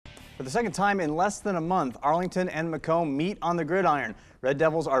For the second time in less than a month, Arlington and McComb meet on the gridiron. Red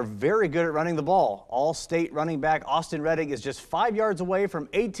Devils are very good at running the ball. All-state running back Austin Reddick is just 5 yards away from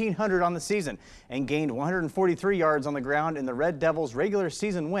 1,800 on the season and gained 143 yards on the ground in the Red Devils' regular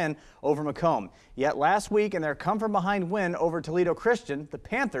season win over McComb. Yet last week in their come-from-behind win over Toledo Christian, the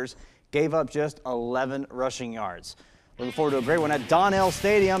Panthers gave up just 11 rushing yards. Looking forward to a great one at Donnell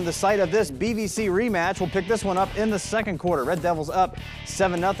Stadium, the site of this BVC rematch. We'll pick this one up in the second quarter. Red Devils up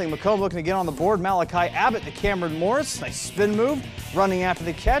 7-0. McComb looking to get on the board. Malachi Abbott to Cameron Morris. Nice spin move. Running after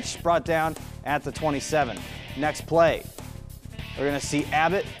the catch. Brought down at the 27. Next play. We're going to see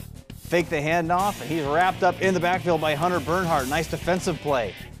Abbott fake the handoff, and he's wrapped up in the backfield by Hunter Bernhardt. Nice defensive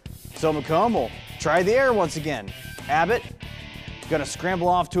play. So McComb will try the air once again. Abbott going to scramble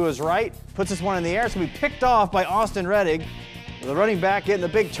off to his right, puts this one in the air. It's going to be picked off by Austin Reddick. The running back getting the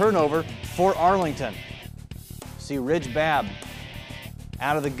big turnover for Arlington. See Ridge Babb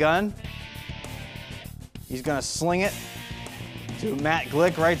out of the gun. He's going to sling it to Matt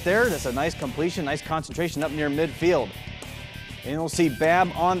Glick right there. That's a nice completion, nice concentration up near midfield. And we'll see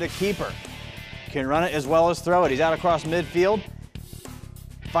Babb on the keeper. Can run it as well as throw it. He's out across midfield.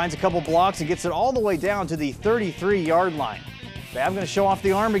 Finds a couple blocks and gets it all the way down to the 33-yard line. Babb going to show off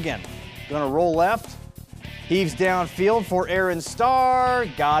the arm again. Going to roll left. Heaves downfield for Aaron Starr.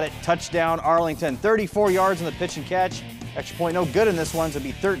 Got it. Touchdown Arlington. 34 yards on the pitch and catch. Extra point no good in this one, so it'll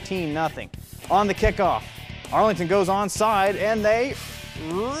be 13-0. On the kickoff, Arlington goes onside and they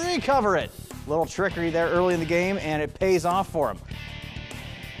recover it. Little trickery there early in the game and it pays off for them.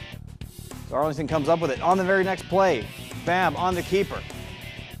 So Arlington comes up with it. On the very next play, Babb on the keeper.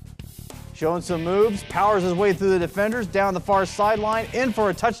 Showing some moves, powers his way through the defenders, down the far sideline, in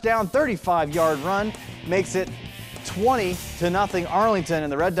for a touchdown, 35-yard run, makes it 20-0 Arlington,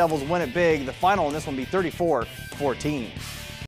 and the Red Devils win it big. The final in this one will be 34-14.